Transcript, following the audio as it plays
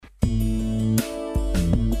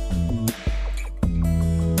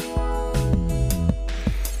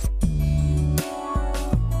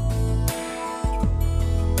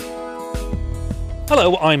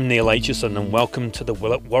Hello, I'm Neil Aitchison and welcome to the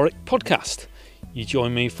Will at Warwick podcast. You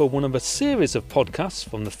join me for one of a series of podcasts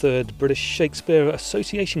from the 3rd British Shakespeare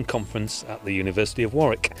Association Conference at the University of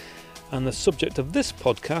Warwick. And the subject of this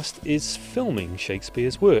podcast is filming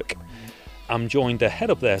Shakespeare's work. I'm joined ahead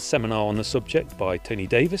of their seminar on the subject by Tony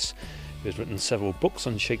Davis, who has written several books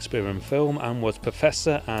on Shakespeare and film and was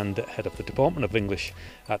Professor and Head of the Department of English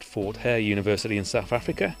at Fort Hare University in South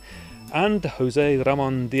Africa, and Jose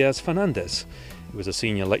Ramon Diaz Fernandez, who was a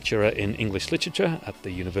Senior Lecturer in English Literature at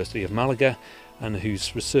the University of Malaga and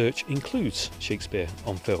whose research includes Shakespeare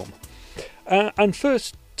on film. And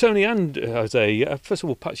first, Tony and Jose, first of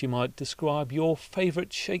all, perhaps you might describe your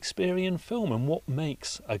favourite Shakespearean film and what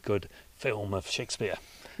makes a good film of Shakespeare.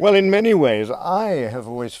 Well, in many ways, I have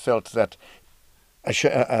always felt that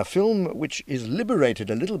a film which is liberated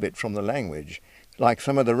a little bit from the language, like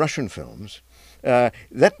some of the Russian films,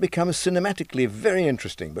 that becomes cinematically very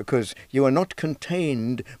interesting because you are not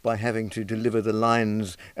contained by having to deliver the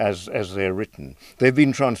lines as they're written. They've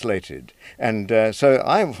been translated. And so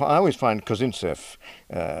I always find Kozintsev,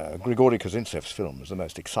 Grigory Kozintsev's films the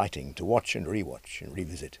most exciting to watch and rewatch and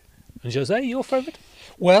revisit. And Jose, your favourite?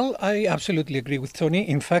 Well, I absolutely agree with Tony.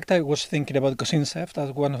 In fact, I was thinking about Kozintsev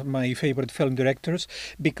as one of my favorite film directors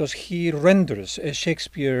because he renders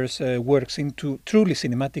Shakespeare's works into truly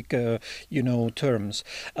cinematic, terms.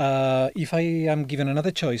 If I am given another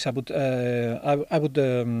choice, I would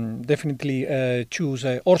definitely choose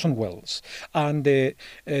Orson Welles and the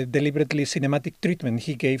deliberately cinematic treatment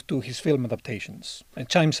he gave to his film adaptations.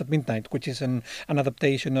 Chimes at Midnight, which is an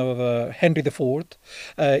adaptation of Henry IV,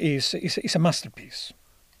 is a masterpiece.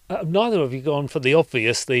 Neither of you gone for the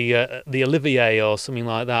obvious, the Olivier or something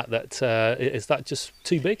like that. Is that just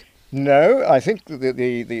too big? No, I think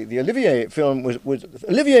the Olivier film was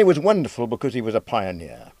Olivier was wonderful because he was a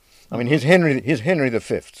pioneer. I mean, his Henry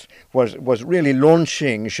V was really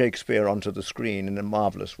launching Shakespeare onto the screen in a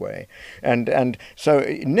marvellous way, and so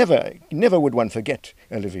never would one forget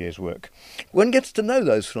Olivier's work. One gets to know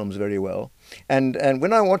those films very well, and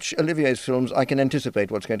when I watch Olivier's films, I can anticipate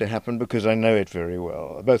what's going to happen because I know it very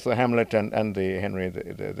well, both the Hamlet and the Henry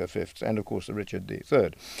V, and of course the Richard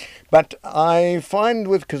III. But I find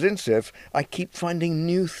with Kozintsev, I keep finding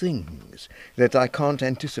new things that I can't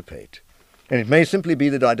anticipate. And it may simply be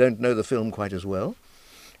that I don't know the film quite as well.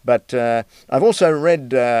 But I've also read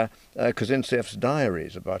Kozintsev's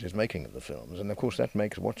diaries about his making of the films. And of course that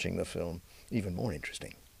makes watching the film even more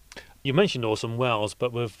interesting. You mentioned Orson Welles,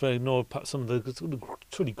 but we've ignored perhaps some of the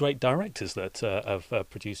truly great directors that have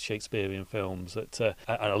produced Shakespearean films. And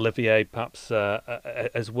Olivier perhaps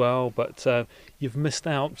as well. But you've missed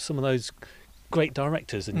out some of those great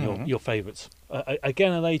directors and your favourites.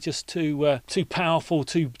 Again, are they just too powerful,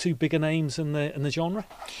 too bigger names in the genre?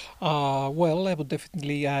 Well, I would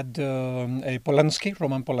definitely add Polanski,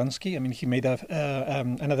 Roman Polanski. I mean, he made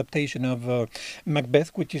an adaptation of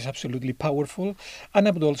Macbeth, which is absolutely powerful. And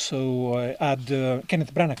I would also add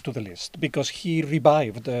Kenneth Branagh to the list because he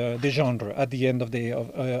revived the genre at the end of the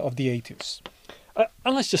 80s.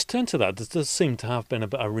 And let's just turn to that. There does seem to have been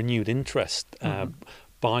a renewed interest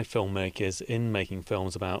by filmmakers in making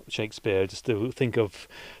films about Shakespeare. Just to think of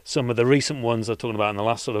some of the recent ones I'm talking about in the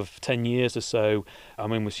last sort of 10 years or so. I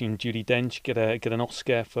mean, we've seen Judi Dench get an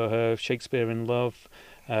Oscar for her Shakespeare in Love.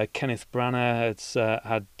 Kenneth Branagh has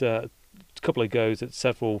had a couple of goes at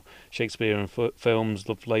several Shakespearean films.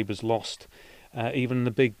 Love Labour's Lost. Even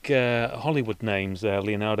the big Hollywood names,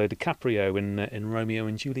 Leonardo DiCaprio in Romeo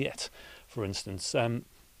and Juliet, for instance.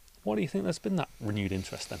 Why do you think there's been that renewed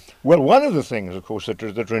interest then? Well, one of the things, of course,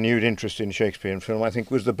 that renewed interest in Shakespearean film, I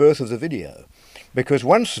think, was the birth of the video. Because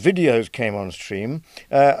once videos came on stream,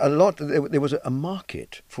 there was a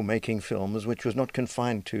market for making films which was not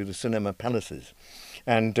confined to the cinema palaces.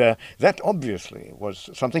 And that obviously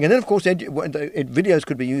was something. And then, of course, videos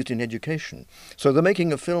could be used in education. So the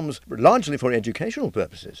making of films largely for educational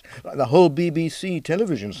purposes. The whole BBC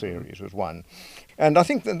television series was one. And I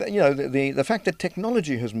think that, the fact that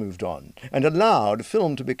technology has moved on and allowed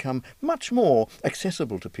film to become much more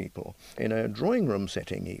accessible to people in a drawing room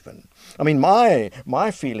setting even. I mean,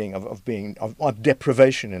 my feeling of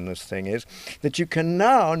deprivation in this thing is that you can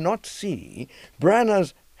now not see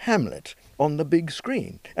Branagh's Hamlet on the big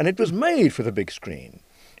screen. And it was made for the big screen.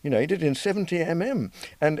 He did it in 70 mm.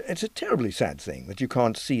 And it's a terribly sad thing that you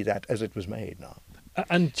can't see that as it was made now.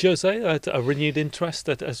 And Jose, a renewed interest.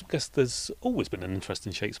 I guess there's always been an interest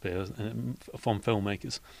in Shakespeare from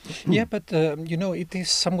filmmakers. Yeah, but it is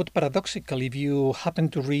somewhat paradoxical if you happen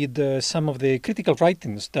to read some of the critical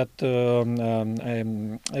writings that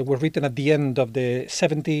were written at the end of the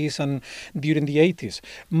 70s and during the 80s.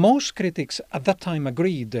 Most critics at that time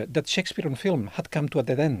agreed that Shakespeare on film had come to a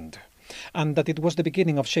dead end, and that it was the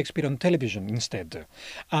beginning of Shakespeare on television instead.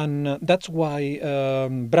 And that's why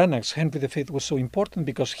Branagh's Henry V was so important,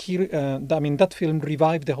 because that film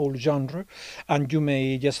revived the whole genre. And you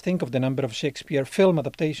may just think of the number of Shakespeare film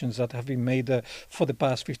adaptations that have been made for the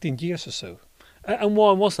past 15 years or so. And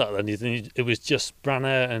why was that then? You think it was just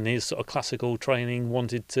Branagh and his sort of classical training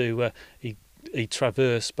wanted to... He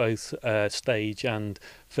traversed both stage and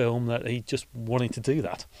film, that he just wanted to do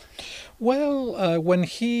that? Well, when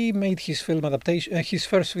he made his film adaptation, his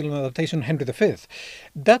first film adaptation, Henry V,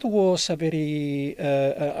 that was a very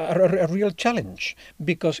a real challenge,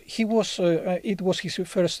 because it was his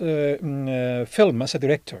first film as a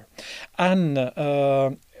director, and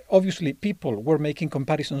obviously people were making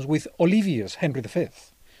comparisons with Olivier's Henry V.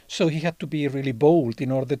 So he had to be really bold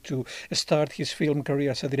in order to start his film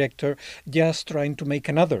career as a director, just trying to make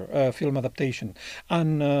another film adaptation.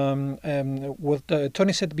 And what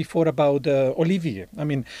Tony said before about Olivier, I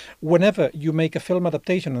mean, whenever you make a film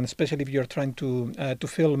adaptation, and especially if you're trying to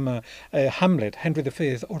film Hamlet, Henry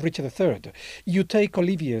V, or Richard III, you take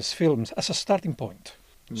Olivier's films as a starting point.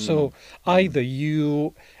 So either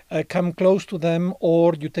you come close to them,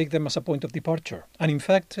 or you take them as a point of departure. And in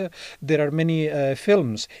fact, there are many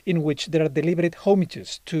films in which there are deliberate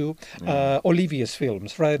homages to Olivier's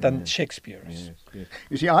films rather than Shakespeare's. Yes, yes.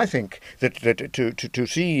 You see, I think that to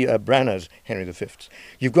see Branagh's Henry V,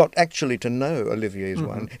 you've got actually to know Olivier's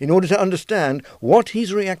one in order to understand what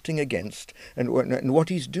he's reacting against, and what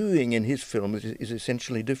he's doing in his film is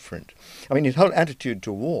essentially different. I mean, his whole attitude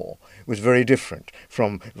to war was very different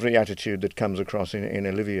from the attitude that comes across in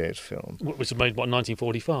Olivier's film. Which was made,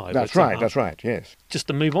 1945? That's right, yes. Just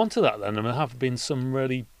to move on to that then, there have been some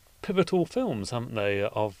really pivotal films, haven't they,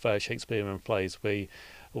 of Shakespearean plays. We're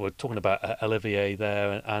talking about Olivier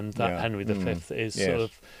there, and that Henry V is sort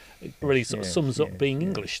of... It really sort of sums up being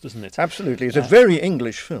English, doesn't it? Absolutely. It's a very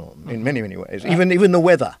English film in many, many ways. Even the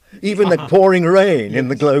weather, even the pouring rain in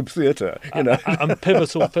the Globe Theatre. And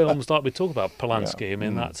pivotal films like we talk about, Polanski. I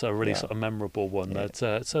mean, that's a really sort of memorable one.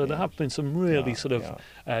 So there have been some really sort of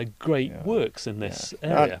great works in this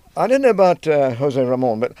area. I don't know about Jose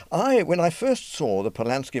Ramon, but when I first saw the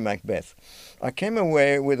Polanski Macbeth, I came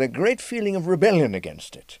away with a great feeling of rebellion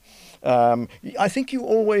against it. I think you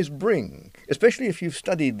always bring, especially if you've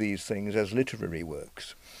studied these things as literary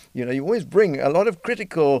works, you always bring a lot of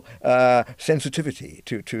critical sensitivity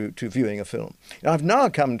to viewing a film. And I've now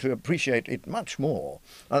come to appreciate it much more.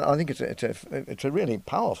 I think it's a really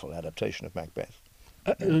powerful adaptation of Macbeth.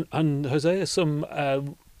 And Jose, some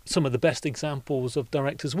of the best examples of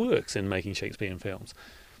directors' works in making Shakespearean films.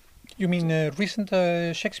 You mean recent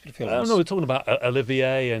Shakespeare films? No, we're talking about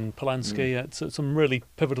Olivier and Polanski. Some really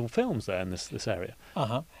pivotal films there in this area.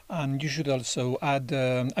 And you should also add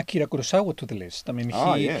Akira Kurosawa to the list. I mean,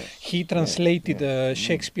 he translated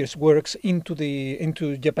Shakespeare's works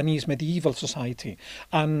into Japanese medieval society,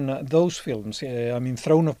 and those films,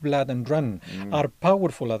 Throne of Blood and Run, are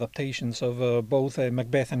powerful adaptations of both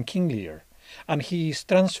Macbeth and King Lear. And he is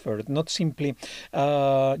transferred, not simply,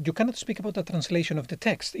 you cannot speak about a translation of the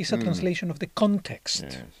text, it's a translation of the context.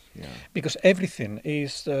 Yes, because everything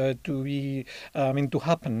is to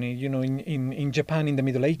happen, in Japan in the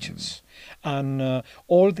Middle Ages. And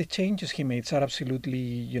all the changes he makes are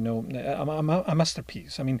absolutely, a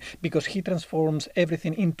masterpiece. I mean, because he transforms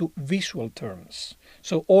everything into visual terms.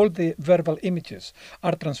 So all the verbal images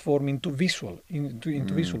are transformed into visual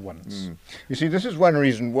ones. You see, this is one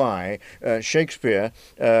reason why Shakespeare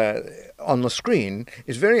on the screen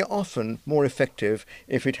is very often more effective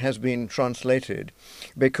if it has been translated.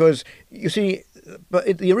 Because, you see,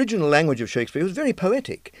 the original language of Shakespeare was very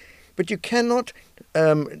poetic. But you cannot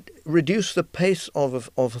reduce the pace of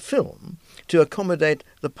a film to accommodate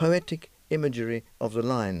the poetic imagery of the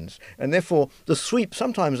lines, and therefore the sweep.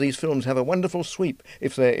 Sometimes these films have a wonderful sweep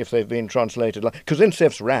if they've been translated. Like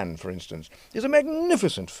Kuznetsev's Ran, for instance, is a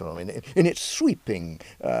magnificent film in its sweeping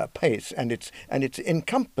pace and its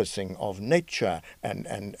encompassing of nature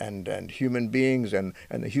and human beings and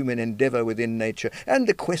the human endeavour within nature, and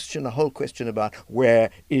the whole question about where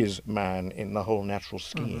is man in the whole natural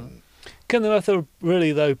scheme. Can there ever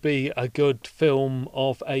really, though, be a good film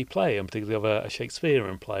of a play, and particularly of a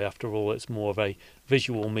Shakespearean play? After all, it's more of a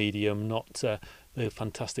visual medium, not the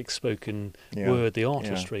fantastic spoken Yeah. word, the Yeah.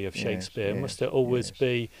 artistry of Yes, Shakespeare? yes, Must it always yes.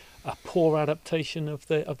 be a poor adaptation of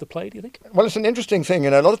the play, do you think? Well, it's an interesting thing,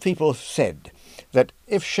 and a lot of people said that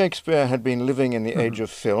if Shakespeare had been living in the age of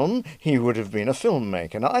film, he would have been a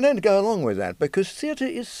filmmaker. Now, I don't go along with that because theatre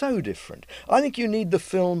is so different. I think you need the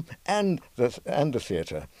film and the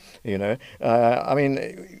theatre. You know, I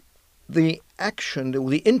mean, the action,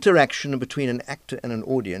 the interaction between an actor and an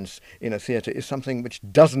audience in a theatre is something which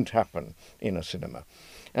doesn't happen in a cinema.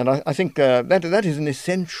 And I think that is an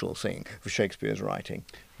essential thing for Shakespeare's writing.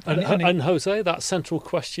 And Jose, that central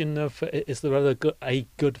question of is there a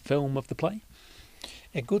good film of the play?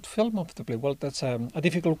 A good film of the play? Well, that's a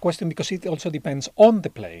difficult question because it also depends on the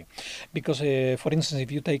play. Because, for instance,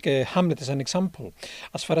 if you take Hamlet as an example,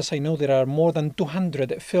 as far as I know, there are more than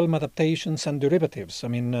 200 film adaptations and derivatives. I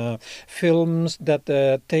mean, films that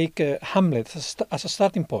take Hamlet as a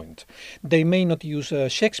starting point. They may not use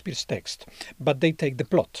Shakespeare's text, but they take the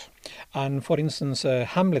plot. And for instance,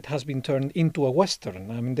 Hamlet has been turned into a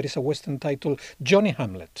Western. I mean, there is a Western titled Johnny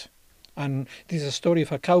Hamlet. And this is a story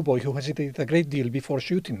of a cowboy who hesitated a great deal before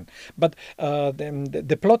shooting. But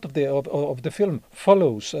the plot of the film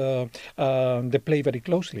follows the play very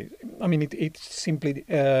closely. I mean, it's simply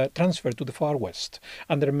transferred to the Far West,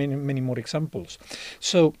 and there are many more examples.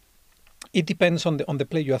 So it depends on the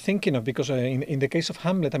play you are thinking of, because in the case of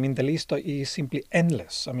Hamlet, I mean, the list is simply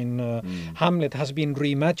endless. I mean, Hamlet has been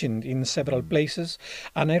reimagined in several places,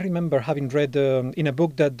 and I remember having read in a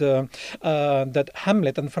book that that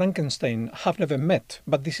Hamlet and Frankenstein have never met,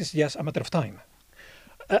 but this is just a matter of time.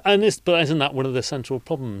 But isn't that one of the central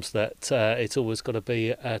problems, that it's always got to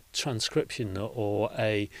be a transcription or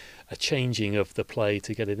a changing of the play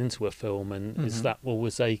to get it into a film, and is that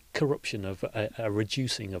always a corruption of a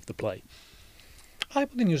reducing of the play? I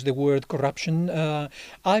wouldn't use the word corruption.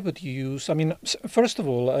 I would use, I mean, first of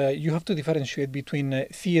all, you have to differentiate between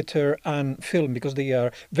theatre and film because they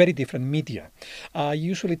are very different media. I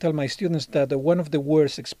usually tell my students that one of the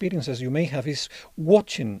worst experiences you may have is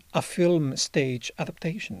watching a film stage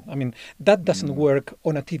adaptation. I mean, that doesn't work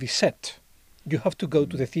on a TV set. You have to go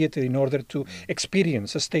to the theatre in order to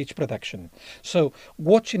experience a stage production. So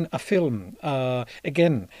watching a film,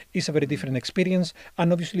 again, is a very different experience.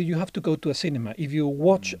 And obviously you have to go to a cinema. If you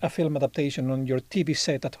watch a film adaptation on your TV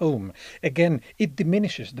set at home, again, it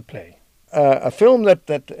diminishes the play. A film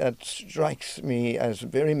that strikes me as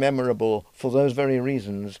very memorable for those very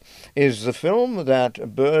reasons is the film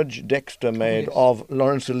that Burge Dexter made of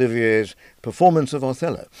Laurence Olivier's performance of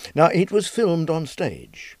Othello. Now, it was filmed on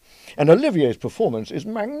stage. And Olivier's performance is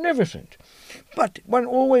magnificent, but one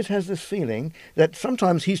always has this feeling that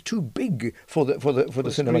sometimes he's too big for the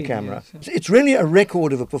cinema screen, camera. yes. It's really a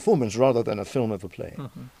record of a performance rather than a film of a play.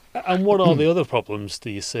 And what are the other problems do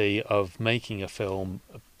you see of making a film,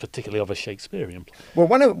 particularly of a Shakespearean play? Well,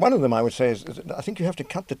 one of them I would say is I think you have to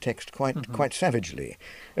cut the text quite savagely,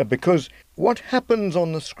 because what happens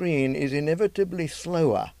on the screen is inevitably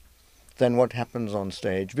slower than what happens on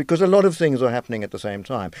stage, because a lot of things are happening at the same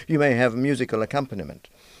time. You may have musical accompaniment,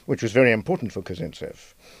 which was very important for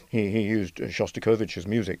Kozintsev. He used Shostakovich's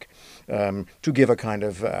music to give a kind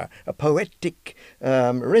of a poetic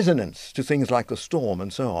resonance to things like the storm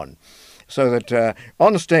and so on. So that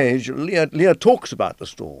on stage, Lear talks about the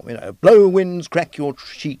storm, you know, blow winds, crack your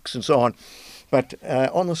cheeks and so on. But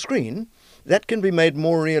on the screen, that can be made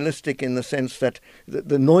more realistic in the sense that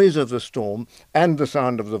the noise of the storm and the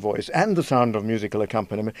sound of the voice and the sound of musical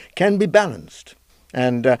accompaniment can be balanced.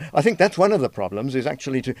 And I think that's one of the problems, is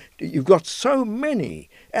actually you've got so many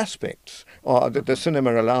aspects that the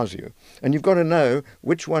cinema allows you, and you've got to know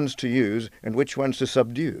which ones to use and which ones to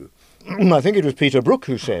subdue. I think it was Peter Brook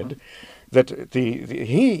who said that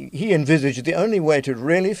he envisaged the only way to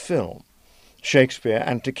really film Shakespeare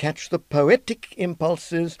and to catch the poetic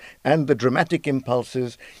impulses and the dramatic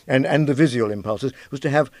impulses and the visual impulses was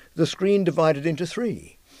to have the screen divided into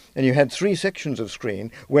three. And you had three sections of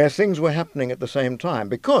screen where things were happening at the same time,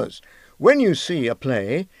 because when you see a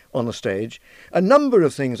play on the stage, a number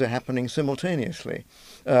of things are happening simultaneously.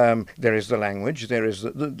 There is the language, there is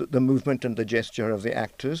the movement and the gesture of the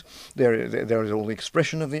actors, there is all the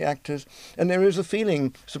expression of the actors, and there is a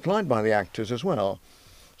feeling supplied by the actors as well.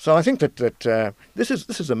 So I think that this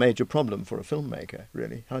is a major problem for a filmmaker,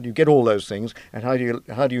 really. How do you get all those things, and how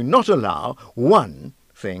do you not allow one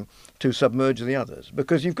thing to submerge the others?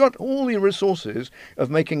 Because you've got all the resources of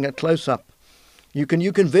making a close-up. You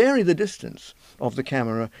can vary the distance of the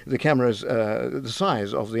camera's the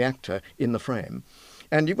size of the actor in the frame,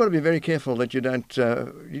 and you've got to be very careful that you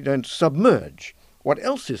don't submerge what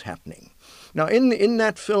else is happening. Now, in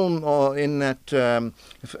that film, or in that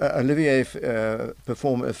Olivier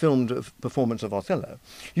filmed performance of Othello,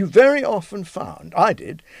 you very often found, I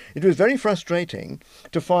did, it was very frustrating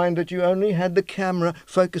to find that you only had the camera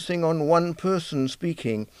focusing on one person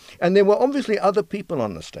speaking, and there were obviously other people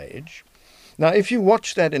on the stage. Now, if you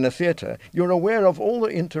watch that in a theatre, you're aware of all the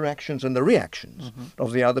interactions and the reactions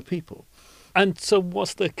of the other people. And so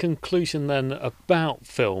what's the conclusion then about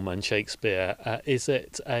film and Shakespeare? Is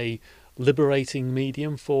it a liberating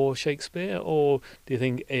medium for Shakespeare, or do you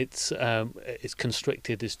think it's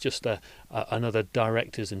constricted as just another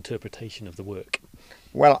director's interpretation of the work?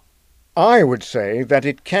 Well, I would say that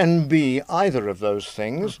it can be either of those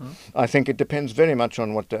things. I think it depends very much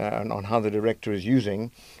on on how the director is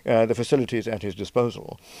using the facilities at his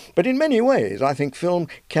disposal. But in many ways, I think film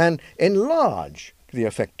can enlarge the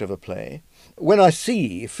effect of a play. When I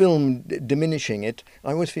see film diminishing it,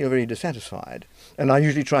 I always feel very dissatisfied. And I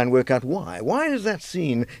usually try and work out why. Why is that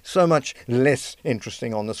scene so much less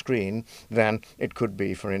interesting on the screen than it could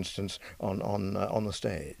be, for instance, on the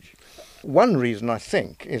stage? One reason, I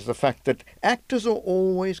think, is the fact that actors are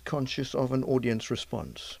always conscious of an audience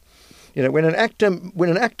response. You know, when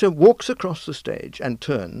an actor walks across the stage and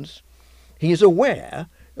turns, he is aware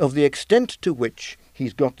of the extent to which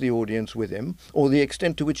he's got the audience with him, or the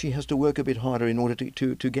extent to which he has to work a bit harder in order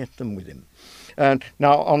to get them with him. And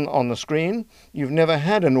now, on the screen, you've never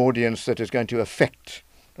had an audience that is going to affect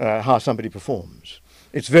how somebody performs.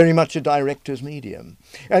 It's very much a director's medium.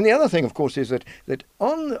 And the other thing, of course, is that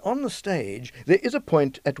on the stage, there is a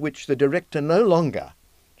point at which the director no longer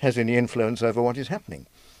has any influence over what is happening.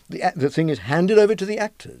 The thing is handed over to the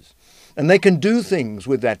actors. And they can do things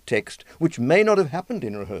with that text which may not have happened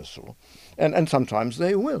in rehearsal. And sometimes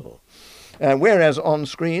they will. Whereas on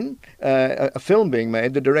screen, a film being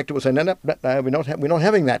made, the director will say, no, we're not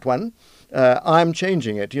having that one. I'm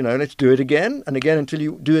changing it. You know, let's do it again and again until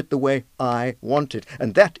you do it the way I want it.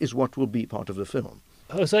 And that is what will be part of the film.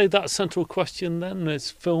 Jose, that central question then,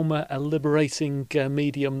 is film a liberating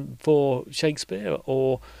medium for Shakespeare,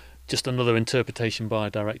 or just another interpretation by a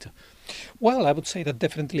director? Well, I would say that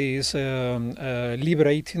definitely is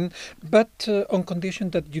liberating, but on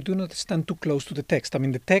condition that you do not stand too close to the text. I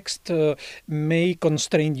mean, the text may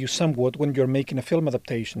constrain you somewhat when you're making a film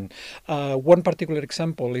adaptation. One particular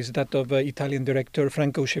example is that of Italian director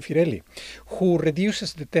Franco Schiaffirelli, who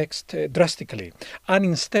reduces the text drastically, and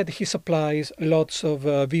instead he supplies lots of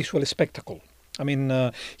visual spectacle. I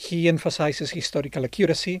mean, he emphasizes historical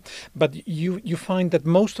accuracy, but you find that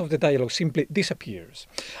most of the dialogue simply disappears.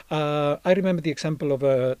 I remember the example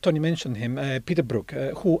of, Tony mentioned him, Peter Brook,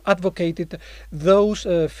 who advocated those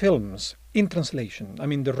films in translation, I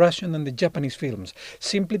mean the Russian and the Japanese films,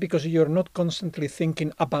 simply because you're not constantly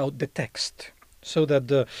thinking about the text. So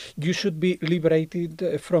that you should be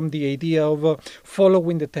liberated from the idea of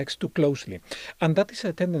following the text too closely. And that is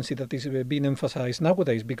a tendency that is being emphasized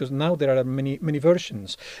nowadays, because now there are many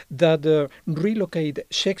versions that relocate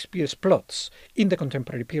Shakespeare's plots in the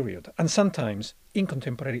contemporary period, and sometimes in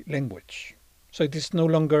contemporary language. So it is no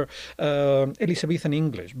longer Elizabethan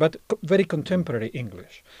English, but very contemporary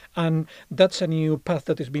English. And that's a new path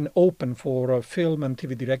that has been open for film and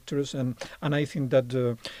TV directors, and I think that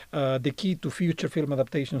the key to future film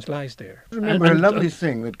adaptations lies there. I remember a lovely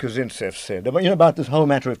thing that Kozintsev said about this whole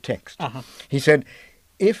matter of text. He said,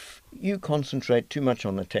 if you concentrate too much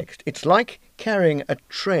on the text, it's like carrying a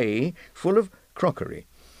tray full of crockery,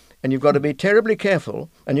 and you've got to be terribly careful,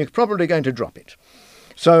 and you're probably going to drop it.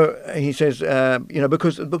 So he says,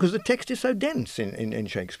 because the text is so dense in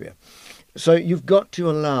Shakespeare. So you've got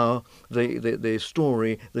to allow the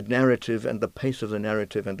story, the narrative, and the pace of the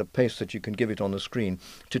narrative, and the pace that you can give it on the screen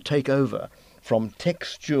to take over from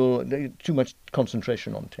textual, too much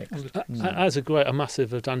concentration on text. As a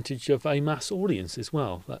massive advantage of a mass audience as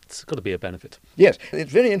well. That's got to be a benefit. Yes,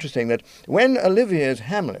 it's very interesting that when Olivier's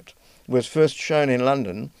Hamlet was first shown in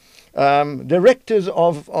London, directors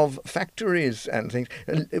of factories and things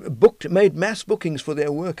made mass bookings for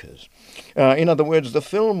their workers. In other words, the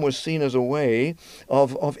film was seen as a way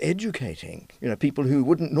of educating, people who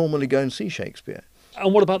wouldn't normally go and see Shakespeare.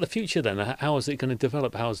 And what about the future then? How is it going to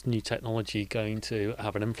develop? How is new technology going to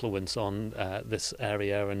have an influence on this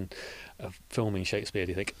area and filming Shakespeare,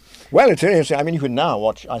 do you think? Well, it's very interesting. I mean, you can now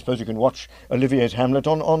watch Olivier's Hamlet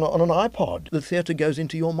on an iPod. The theatre goes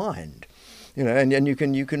into your mind. and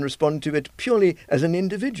you can respond to it purely as an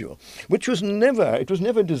individual, which was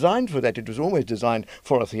never designed for that. It was always designed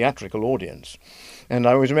for a theatrical audience. And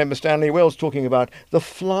I always remember Stanley Wells talking about the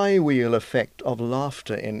flywheel effect of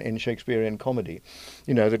laughter in Shakespearean comedy.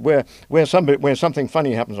 That where something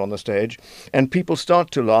funny happens on the stage and people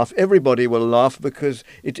start to laugh, everybody will laugh because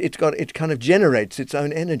it kind of generates its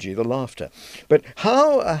own energy, the laughter. But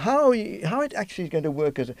how it actually is going to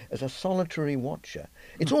work as a solitary watcher,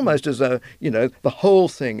 it's almost as though, the whole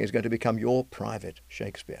thing is going to become your private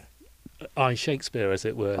Shakespeare. I Shakespeare, as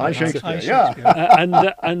it were. I Shakespeare, I yeah.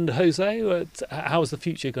 Shakespeare. And Jose, how is the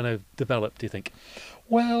future going to develop, do you think?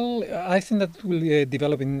 Well, I think that will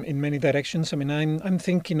develop in many directions. I mean, I'm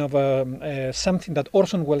thinking of something that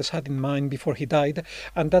Orson Welles had in mind before he died,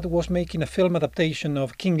 and that was making a film adaptation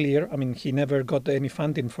of King Lear. I mean, he never got any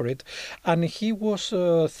funding for it, and he was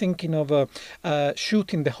thinking of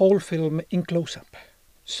shooting the whole film in close-up.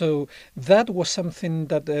 So that was something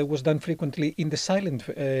that was done frequently in the silent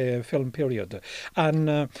film period.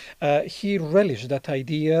 And he relished that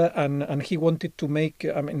idea, and he wanted to make,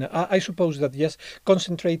 I suppose that, yes,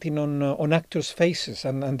 concentrating on actors' faces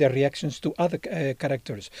and their reactions to other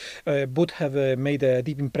characters would have made a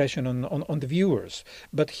deep impression on the viewers.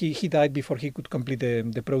 But he died before he could complete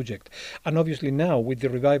the project. And obviously now, with the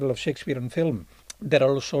revival of Shakespearean film, there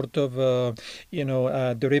are all sort of,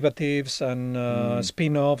 derivatives and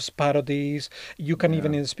spin-offs, parodies. You can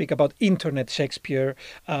even speak about internet Shakespeare.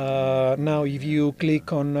 Now, if you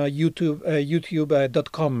click on YouTube.com,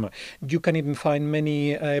 you can even find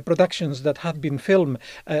many productions that have been filmed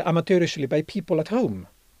amateurishly by people at home.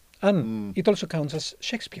 And it also counts as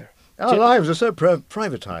Shakespeare. Our lives are so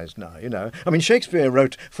privatized now, I mean, Shakespeare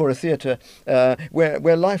wrote for a theatre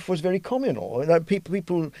where life was very communal.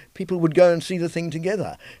 People would go and see the thing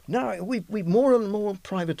together. Now we've more and more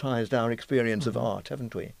privatized our experience of art,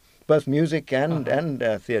 haven't we? Both music and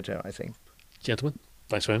theatre, I think. Gentlemen,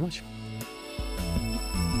 thanks very much.